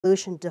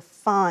Revolution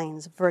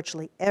defines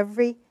virtually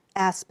every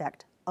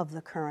aspect of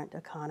the current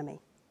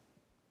economy.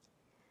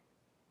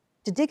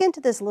 To dig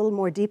into this a little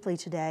more deeply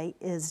today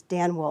is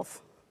Dan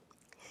Wolf.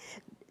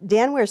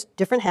 Dan wears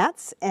different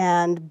hats,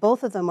 and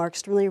both of them are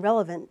extremely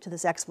relevant to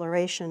this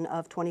exploration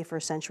of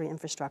 21st century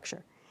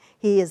infrastructure.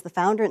 He is the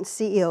founder and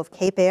CEO of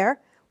CapeAir,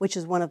 which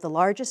is one of the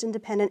largest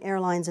independent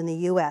airlines in the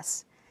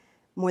U.S.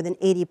 More than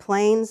 80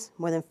 planes,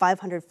 more than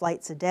 500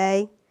 flights a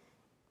day,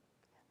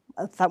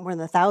 more than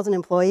 1,000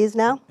 employees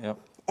now. Yep,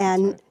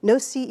 and right. No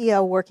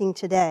CEO working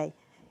today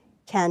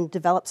can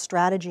develop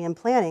strategy and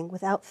planning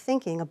without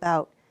thinking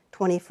about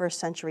 21st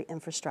century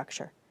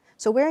infrastructure.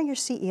 So wearing your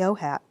CEO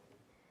hat,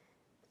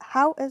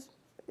 how, as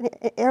an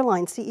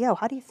airline CEO,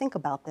 how do you think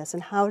about this,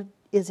 and how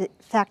is it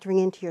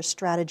factoring into your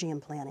strategy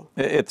and planning?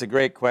 It's a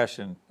great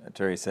question,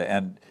 Teresa,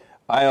 and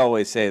I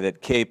always say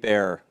that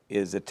CapeAir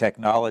is a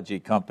technology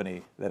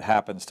company that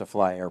happens to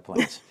fly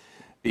airplanes.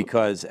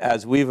 Because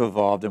as we've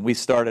evolved, and we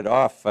started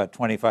off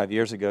 25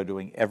 years ago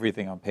doing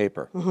everything on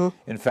paper.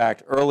 In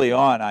fact, early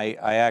on, I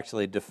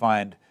actually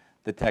defined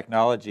the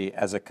technology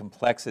as a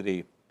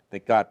complexity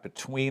that got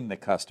between the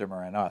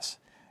customer and us.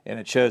 And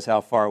it shows how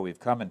far we've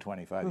come in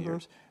 25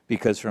 years.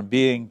 Because from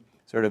being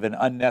sort of an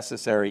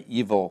unnecessary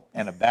evil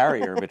and a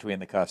barrier between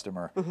the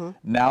customer,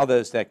 now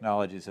those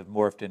technologies have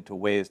morphed into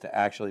ways to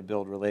actually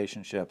build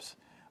relationships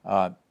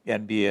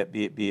and be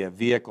a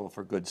vehicle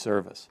for good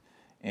service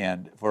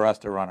and for us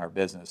to run our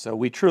business. So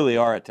we truly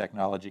are a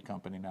technology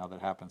company now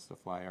that happens to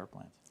fly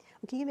airplanes.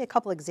 Can you give me a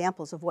couple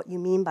examples of what you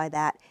mean by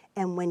that,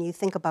 and when you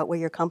think about where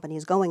your company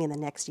is going in the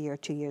next year,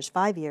 2 years,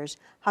 5 years,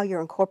 how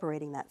you're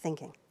incorporating that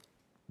thinking?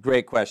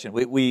 Great question.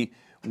 We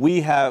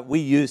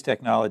use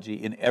technology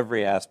in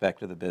every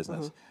aspect of the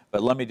business,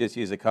 but let me just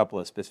use a couple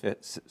of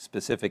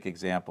specific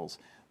examples.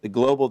 The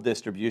global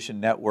distribution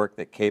network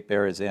that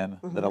CapeAir is in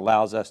that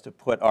allows us to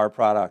put our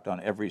product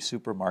on every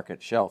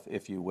supermarket shelf,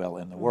 if you will,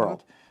 in the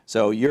world.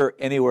 So you're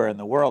anywhere in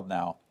the world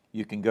now,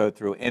 you can go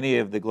through any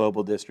of the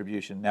global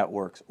distribution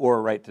networks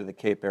or right to the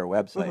CapeAir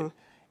website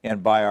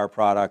and buy our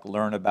product,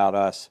 learn about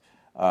us,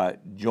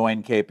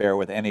 join CapeAir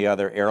with any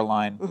other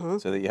airline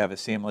so that you have a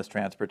seamless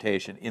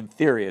transportation, in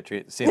theory,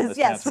 a seamless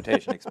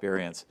transportation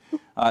experience.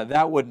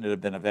 That wouldn't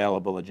have been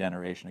available a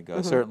generation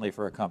ago, certainly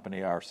for a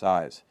company our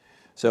size.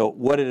 So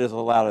what it has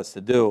allowed us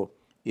to do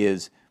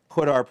is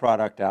put our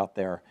product out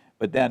there,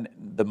 but then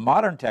the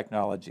modern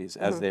technologies,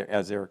 as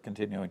they're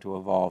continuing to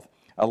evolve,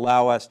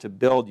 allow us to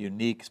build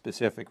unique,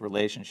 specific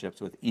relationships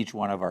with each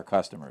one of our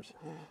customers.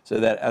 So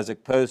that as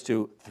opposed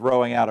to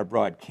throwing out a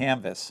broad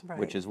canvas,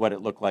 which is what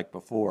it looked like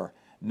before,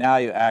 now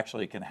you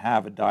actually can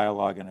have a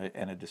dialogue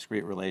and a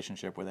discrete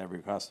relationship with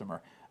every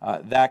customer.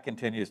 That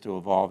continues to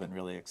evolve in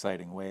really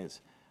exciting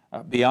ways.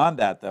 Beyond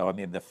that, though, I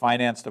mean, the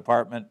finance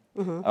department,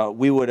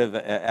 we would have,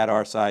 at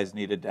our size,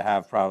 needed to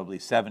have probably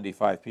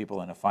 75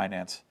 people in a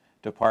finance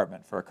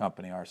department for a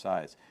company our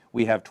size.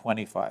 We have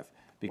 25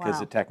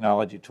 because the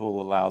technology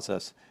tool allows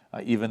us,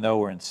 even though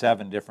we're in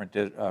 7 different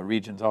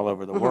regions all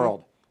over the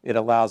world, it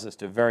allows us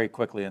to very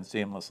quickly and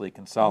seamlessly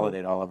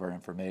consolidate all of our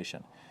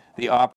information. The